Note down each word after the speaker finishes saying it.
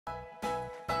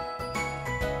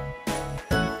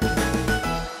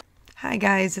Hi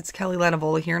guys, it's Kelly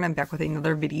Latevola here, and I'm back with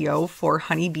another video for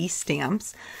Honeybee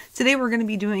Stamps. Today we're going to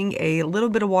be doing a little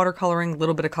bit of watercoloring, a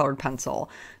little bit of colored pencil.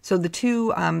 So the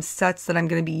two sets that I'm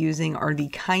going to be using are the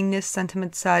Kindness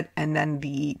Sentiment set and then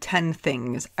the 10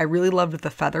 Things. I really loved the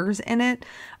feathers in it,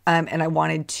 and I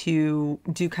wanted to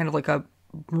do kind of like a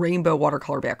rainbow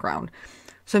watercolor background.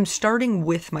 So I'm starting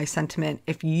with my sentiment.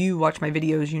 If you watch my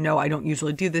videos, you know I don't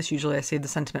usually do this. Usually I save the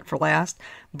sentiment for last,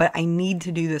 but I need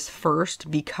to do this first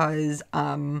because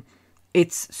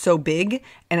it's so big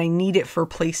and I need it for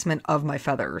placement of my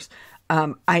feathers.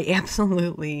 I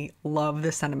absolutely love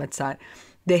this sentiment set.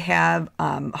 They have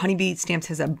Honeybee Stamps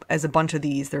has a bunch of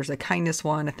these. There's a kindness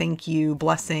one, a thank you,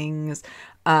 blessings,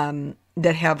 that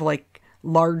have like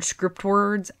large script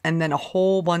words, and then a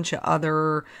whole bunch of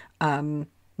other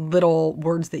little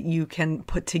words that you can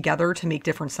put together to make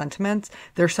different sentiments.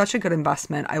 They're such a good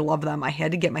investment. I love them. I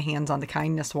had to get my hands on the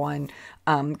kindness one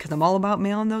because I'm all about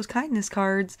mailing those kindness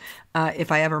cards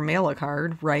if I ever mail a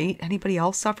card, right? Anybody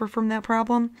else suffer from that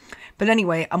problem? But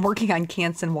anyway, I'm working on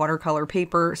Canson watercolor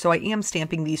paper, so I am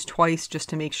stamping these twice just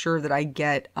to make sure that I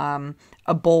get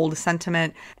a bold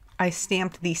sentiment. I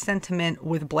stamped the sentiment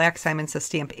with Black Simon Says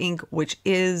Stamp ink, which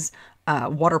is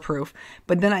waterproof,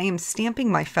 but then I am stamping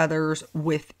my feathers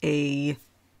with a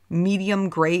medium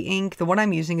gray ink. The one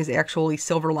I'm using is actually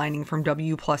Silver Lining from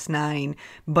W+9,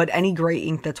 but any gray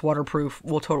ink that's waterproof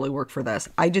will totally work for this.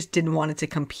 I just didn't want it to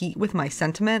compete with my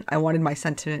sentiment. I wanted my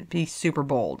sentiment to be super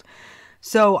bold.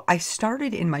 So I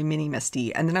started in my mini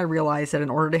Misty, and then I realized that in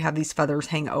order to have these feathers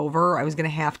hang over, I was going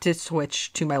to have to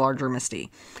switch to my larger Misty.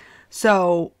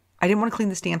 So I didn't want to clean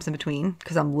the stamps in between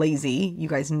because I'm lazy. You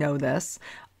guys know this.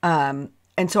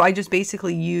 And so I just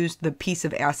basically used the piece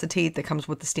of acetate that comes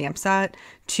with the stamp set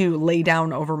to lay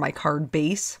down over my card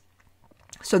base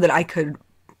so that I could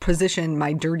position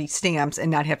my dirty stamps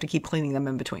and not have to keep cleaning them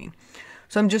in between.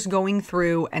 So I'm just going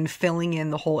through and filling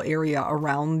in the whole area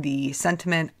around the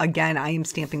sentiment. Again, I am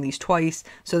stamping these twice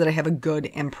so that I have a good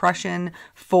impression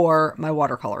for my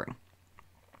watercoloring.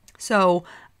 So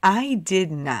I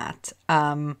did not,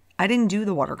 I didn't do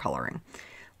the watercoloring.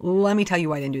 Let me tell you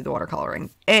why I didn't do the watercoloring.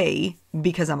 A,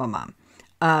 because I'm a mom.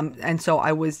 And so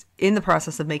I was in the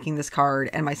process of making this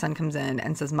card, and my son comes in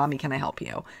and says, "Mommy, can I help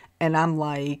you?" And I'm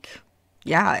like,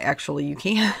 yeah, actually you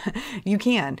can. You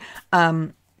can.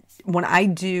 When I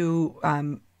do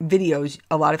videos,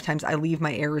 a lot of times I leave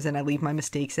my errors and I leave my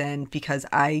mistakes in because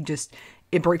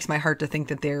it breaks my heart to think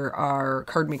that there are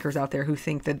card makers out there who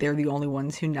think that they're the only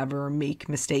ones who never make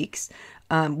mistakes.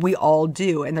 We all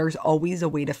do, and there's always a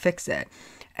way to fix it.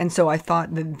 And so I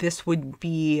thought that this would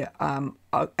be,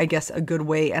 I guess, a good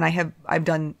way. And I've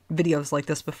done videos like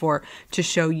this before to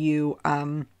show you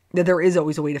that there is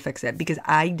always a way to fix it, because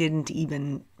I didn't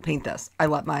even paint this. I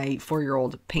let my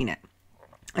 4-year-old paint it.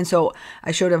 And so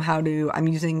I showed him I'm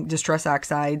using Distress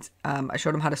Oxides. I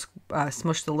showed him how to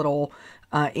smush the little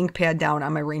ink pad down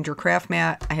on my Ranger craft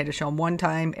mat. I had to show him one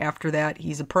time. After that,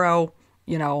 he's a pro.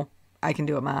 You know, I can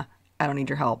do it, Ma. I don't need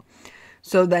your help.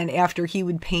 So then after he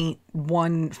would paint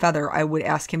one feather, I would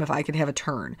ask him if I could have a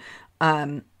turn.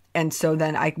 And so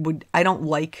then I don't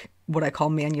like what I call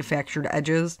manufactured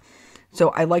edges. So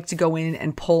I like to go in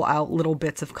and pull out little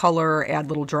bits of color, add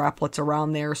little droplets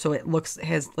around there so it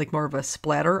has like more of a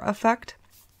splatter effect.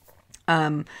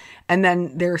 And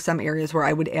then there are some areas where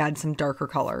I would add some darker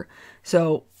color.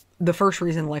 So the first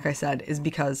reason, like I said, is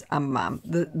because I'm a mom.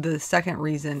 The second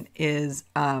reason is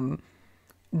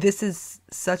this is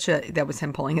that was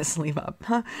him pulling his sleeve up.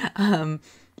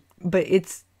 But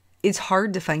it's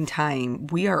hard to find time.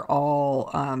 We are all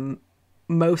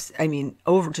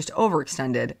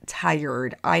overextended,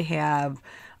 tired. I have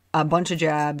a bunch of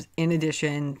jobs in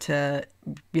addition to,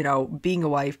 being a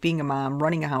wife, being a mom,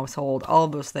 running a household, all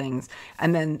of those things.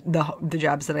 And then the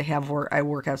jobs that I have where I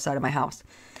work outside of my house.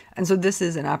 And so this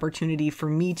is an opportunity for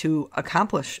me to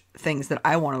accomplish things that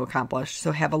I want to accomplish.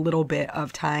 So have a little bit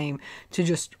of time to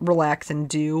just relax and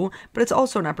do, but it's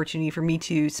also an opportunity for me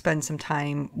to spend some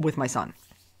time with my son.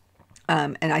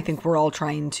 And I think we're all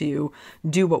trying to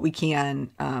do what we can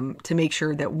to make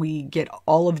sure that we get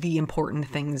all of the important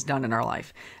things done in our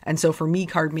life. And so for me,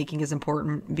 card making is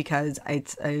important because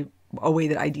it's a way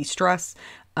that I de-stress.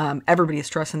 Everybody has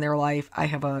stress in their life. I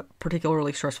have a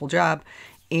particularly stressful job.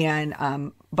 And,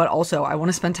 but also I want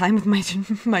to spend time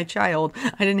with my child.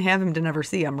 I didn't have him to never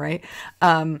see him. Right.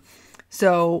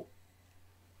 So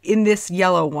in this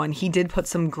yellow one, he did put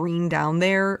some green down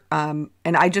there. And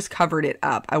I just covered it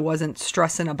up. I wasn't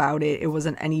stressing about it. It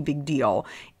wasn't any big deal.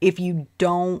 If you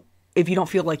don't if you don't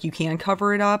feel like you can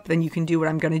cover it up, then you can do what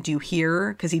I'm going to do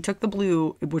here, because he took the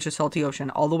blue, which is Salty Ocean,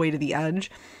 all the way to the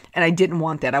edge, and I didn't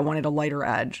want that. I wanted a lighter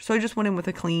edge. So I just went in with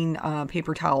a clean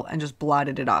paper towel and just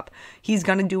blotted it up. He's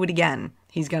going to do it again.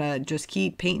 He's going to just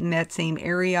keep painting that same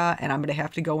area, and I'm going to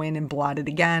have to go in and blot it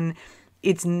again.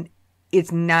 It's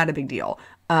not a big deal.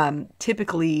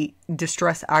 Typically,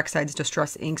 Distress Oxides,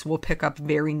 Distress inks will pick up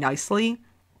very nicely.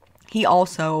 He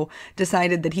also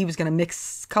decided that he was going to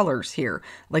mix colors here.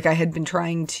 Like, I had been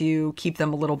trying to keep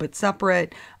them a little bit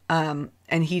separate, and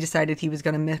he decided he was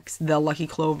going to mix the Lucky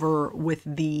Clover with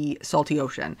the Salty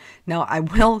Ocean. Now, I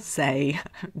will say,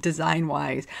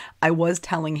 design-wise, I was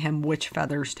telling him which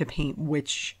feathers to paint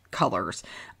which colors,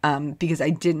 because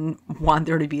I didn't want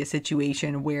there to be a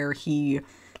situation where he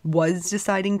was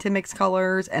deciding to mix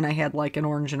colors and I had like an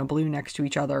orange and a blue next to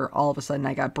each other. All of a sudden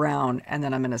I got brown, and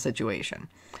then I'm in a situation.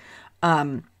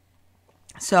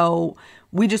 So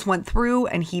we just went through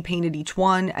and he painted each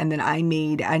one, and then I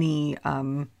made any,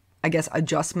 I guess,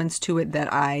 adjustments to it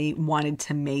that I wanted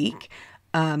to make.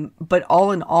 But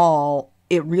all in all,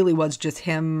 it really was just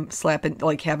him slapping,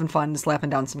 like having fun, slapping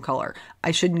down some color.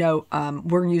 I should note,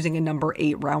 we're using a number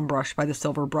 8 round brush by the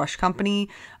Silver Brush Company,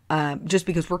 just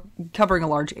because we're covering a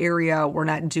large area. We're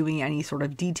not doing any sort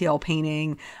of detail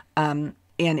painting, and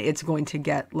it's going to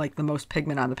get like the most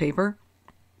pigment on the paper.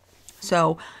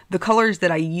 So the colors that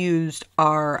I used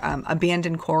are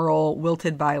Abandoned Coral,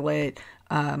 Wilted Violet.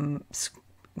 Did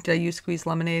I use Squeezed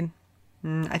Lemonade?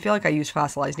 I feel like I used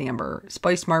Fossilized Amber,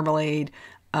 Spiced Marmalade,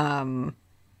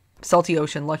 Salty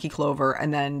Ocean, Lucky Clover,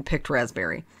 and then picked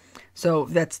Raspberry. So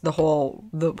that's the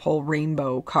whole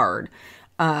rainbow card.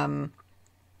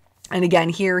 And again,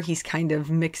 here he's kind of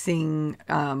mixing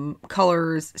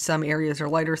colors. Some areas are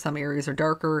lighter, some areas are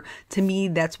darker. To me,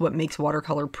 that's what makes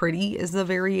watercolor pretty, is the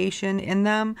variation in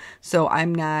them. So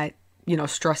I'm not,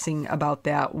 stressing about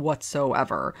that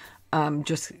whatsoever.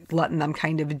 Just letting them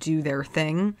kind of do their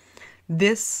thing.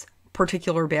 This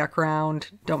particular background,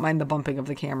 don't mind the bumping of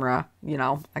the camera.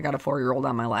 I got a 4-year-old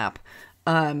on my lap.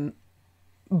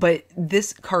 But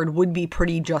this card would be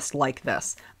pretty just like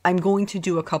this. I'm going to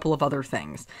do a couple of other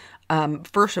things.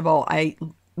 First of all, I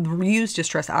reuse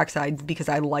Distress Oxides because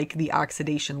I like the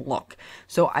oxidation look.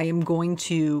 So I am going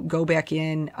to go back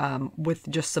in with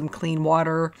just some clean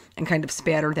water and kind of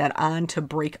spatter that on to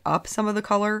break up some of the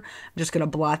color. I'm just going to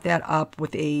blot that up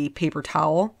with a paper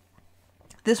towel.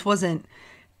 This wasn't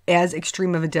as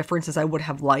extreme of a difference as I would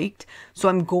have liked. So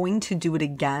I'm going to do it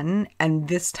again, and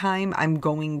this time I'm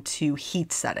going to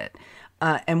heat set it.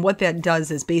 And what that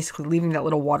does is basically leaving that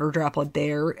little water droplet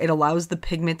there. It allows the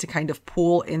pigment to kind of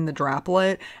pool in the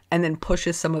droplet and then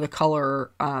pushes some of the color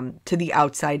to the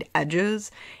outside edges.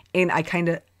 And I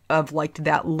kind of liked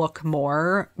that look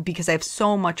more because I have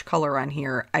so much color on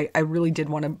here. I really did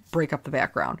want to break up the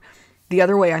background. The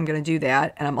other way I'm going to do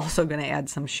that, and I'm also going to add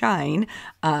some shine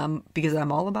because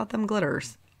I'm all about them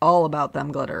glitters. All about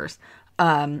them glitters.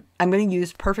 I'm going to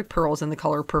use Perfect Pearls in the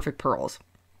color Perfect Pearls.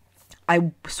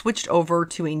 I switched over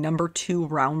to a number 2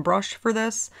 round brush for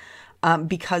this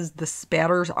because the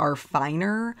spatters are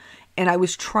finer, and I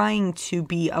was trying to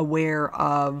be aware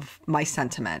of my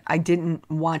sentiment. I didn't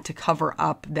want to cover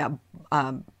up that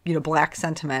black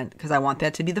sentiment because I want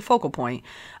that to be the focal point.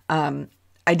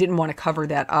 I didn't want to cover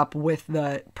that up with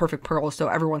the Perfect Pearls, so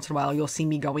every once in a while you'll see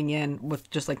me going in with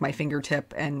just like my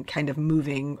fingertip and kind of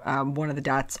moving one of the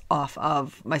dots off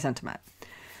of my sentiment.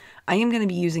 I am going to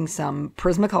be using some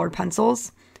Prismacolor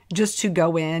pencils just to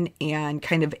go in and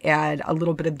kind of add a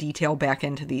little bit of detail back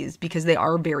into these because they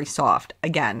are very soft.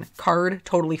 Again, card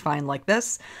totally fine like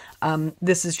this.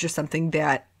 This is just something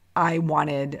that I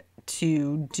wanted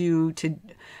to do to,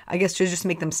 I guess, to just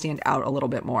make them stand out a little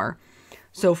bit more.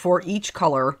 So for each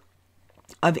color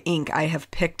of ink, I have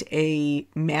picked a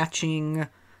matching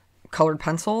colored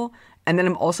pencil, and then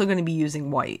I'm also going to be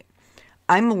using white.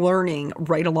 I'm learning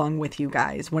right along with you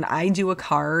guys. When I do a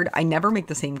card, I never make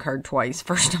the same card twice,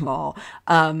 first of all.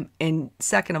 And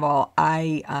second of all,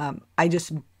 I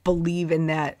just believe in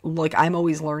that, like, I'm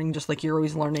always learning just like you're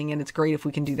always learning, and it's great if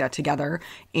we can do that together,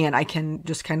 and I can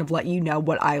just kind of let you know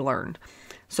what I learned.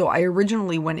 So I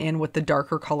originally went in with the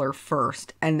darker color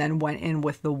first and then went in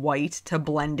with the white to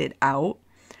blend it out.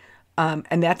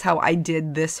 And that's how I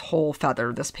did this whole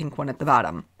feather, this pink one at the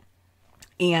bottom.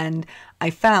 And I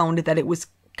found that it was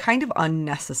kind of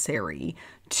unnecessary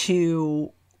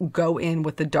to go in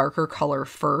with the darker color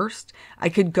first. I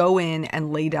could go in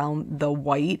and lay down the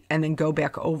white and then go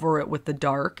back over it with the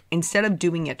dark. Instead of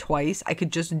doing it twice, I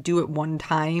could just do it one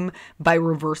time by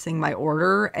reversing my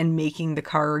order and making the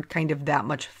card kind of that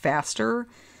much faster.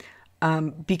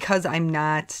 Because I'm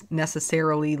not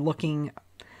necessarily looking,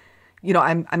 you know,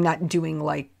 I'm not doing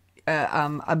like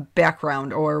a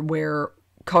background or where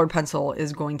colored pencil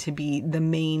is going to be the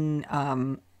main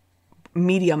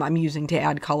medium I'm using to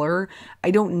add color.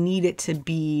 I don't need it to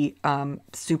be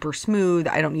super smooth.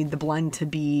 I don't need the blend to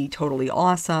be totally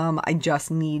awesome. I just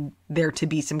need there to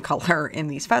be some color in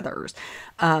these feathers.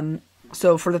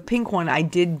 So for the pink one, I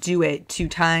did do it 2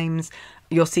 times.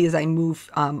 You'll see as I move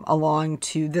along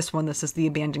to this one, this is the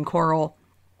abandoned coral.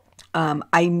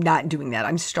 I'm not doing that.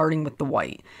 I'm starting with the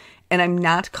white, and I'm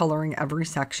not coloring every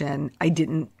section. I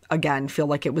didn't, again, feel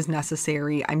like it was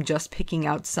necessary. I'm just picking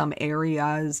out some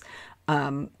areas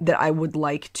that I would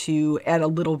like to add a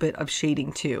little bit of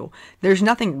shading to. There's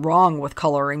nothing wrong with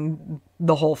coloring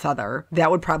the whole feather.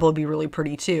 That would probably be really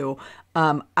pretty too.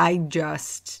 I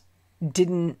just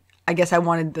didn't, I guess I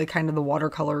wanted the kind of the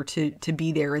watercolor to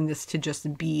be there, and this to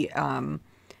just be an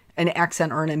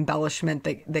accent or an embellishment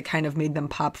that kind of made them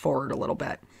pop forward a little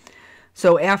bit.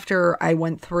 So after I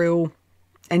went through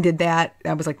and did that,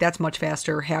 I was like, that's much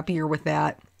faster, happier with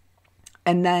that.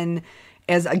 And then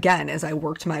as I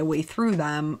worked my way through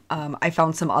them, I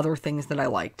found some other things that I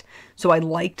liked. So I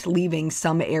liked leaving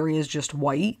some areas just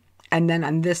white. And then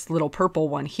on this little purple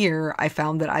one here, I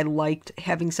found that I liked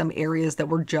having some areas that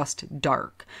were just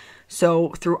dark. So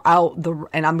throughout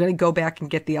and I'm going to go back and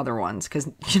get the other ones because,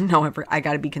 you know, I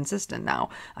got to be consistent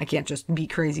now. I can't just be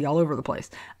crazy all over the place.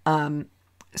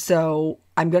 So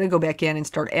I'm going to go back in and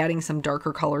start adding some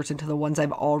darker colors into the ones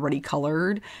I've already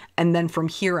colored. And then from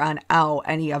here on out,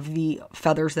 any of the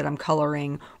feathers that I'm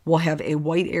coloring will have a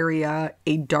white area,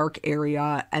 a dark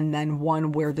area, and then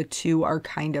one where the two are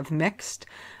kind of mixed.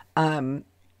 And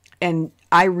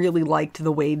I really liked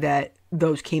the way that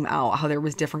those came out, how there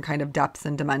was different kind of depths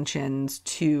and dimensions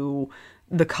to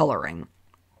the coloring.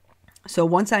 So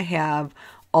once I have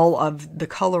all of the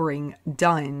coloring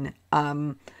done,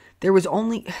 there was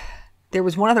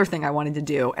one other thing I wanted to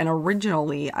do, and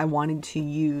originally I wanted to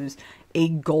use a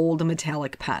gold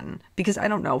metallic pen because I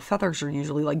don't know, feathers are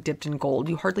usually like dipped in gold.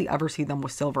 You hardly ever see them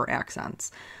with silver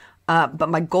accents. But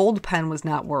my gold pen was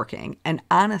not working, and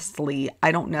honestly,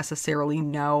 I don't necessarily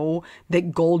know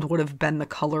that gold would have been the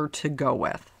color to go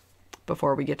with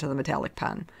before we get to the metallic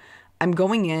pen. I'm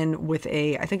going in with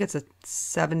I think it's a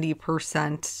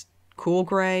 70% cool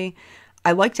gray.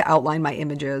 I like to outline my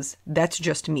images. That's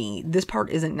just me. This part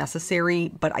isn't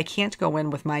necessary, but I can't go in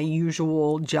with my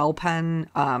usual gel pen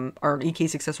or EK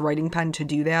Success writing pen to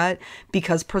do that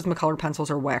because Prismacolor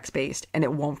pencils are wax-based and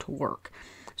it won't work.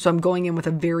 So I'm going in with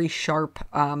a very sharp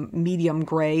medium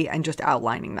gray and just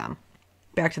outlining them.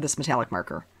 Back to this metallic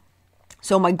marker.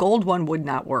 So my gold one would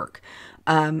not work.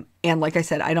 And like I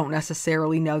said, I don't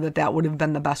necessarily know that that would have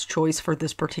been the best choice for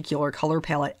this particular color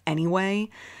palette anyway.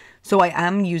 So I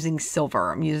am using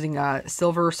silver. I'm using a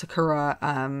silver Sakura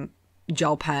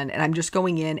gel pen, and I'm just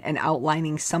going in and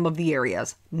outlining some of the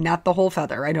areas, not the whole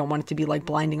feather. I don't want it to be like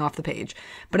blinding off the page,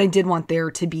 but I did want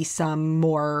there to be some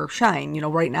more shine. You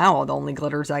know, right now, the only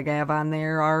glitters I have on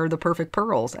there are the perfect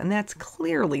pearls, and that's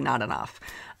clearly not enough.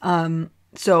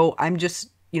 So I'm just,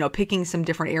 you know, picking some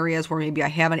different areas where maybe I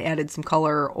haven't added some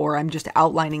color, or I'm just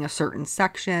outlining a certain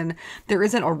section. There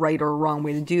isn't a right or wrong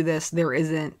way to do this. There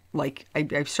isn't, like,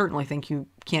 I certainly think you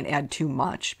can't add too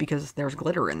much because there's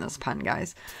glitter in this pen,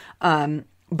 guys.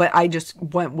 But I just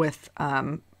went with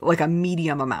like a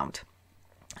medium amount.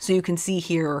 So you can see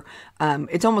here,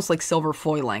 it's almost like silver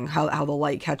foiling, how the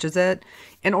light catches it.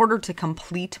 In order to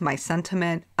complete my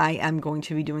sentiment, I am going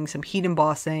to be doing some heat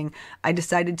embossing. I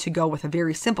decided to go with a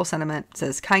very simple sentiment. It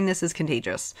says, kindness is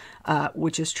contagious,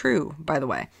 which is true, by the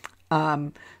way.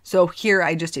 So here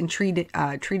I just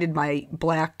treated my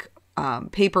black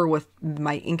paper with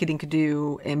my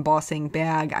Inkadoo embossing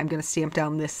bag. I'm going to stamp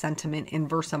down this sentiment in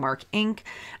Versamark ink,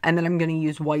 and then I'm going to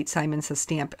use white Simon Says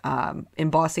Stamp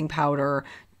embossing powder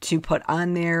to put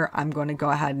on there. I'm going to go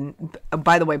ahead and,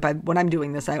 by the way, when I'm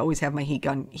doing this, I always have my heat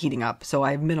gun heating up, so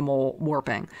I have minimal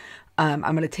warping. I'm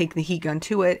going to take the heat gun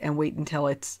to it and wait until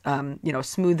it's, you know,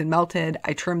 smooth and melted.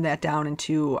 I trim that down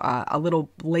into a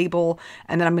little label,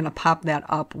 and then I'm going to pop that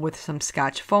up with some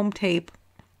Scotch foam tape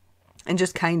and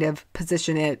just kind of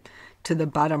position it to the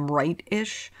bottom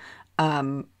right-ish.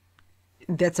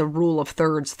 That's a rule of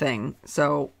thirds thing.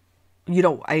 So you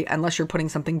don't, unless you're putting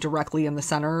something directly in the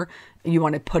center, you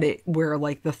want to put it where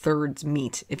like the thirds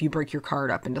meet if you break your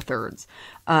card up into thirds.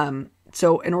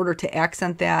 So in order to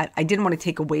accent that, I didn't want to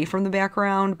take away from the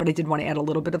background, but I did want to add a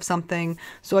little bit of something.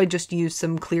 So I just used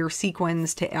some clear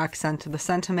sequins to accent the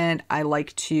sentiment. I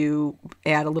like to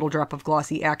add a little drop of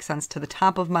glossy accents to the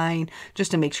top of mine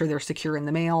just to make sure they're secure in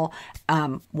the mail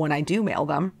when I do mail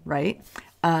them, right?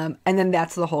 And then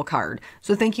that's the whole card.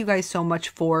 So thank you guys so much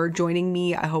for joining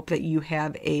me. I hope that you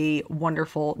have a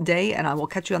wonderful day, and I will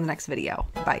catch you on the next video.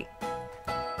 Bye.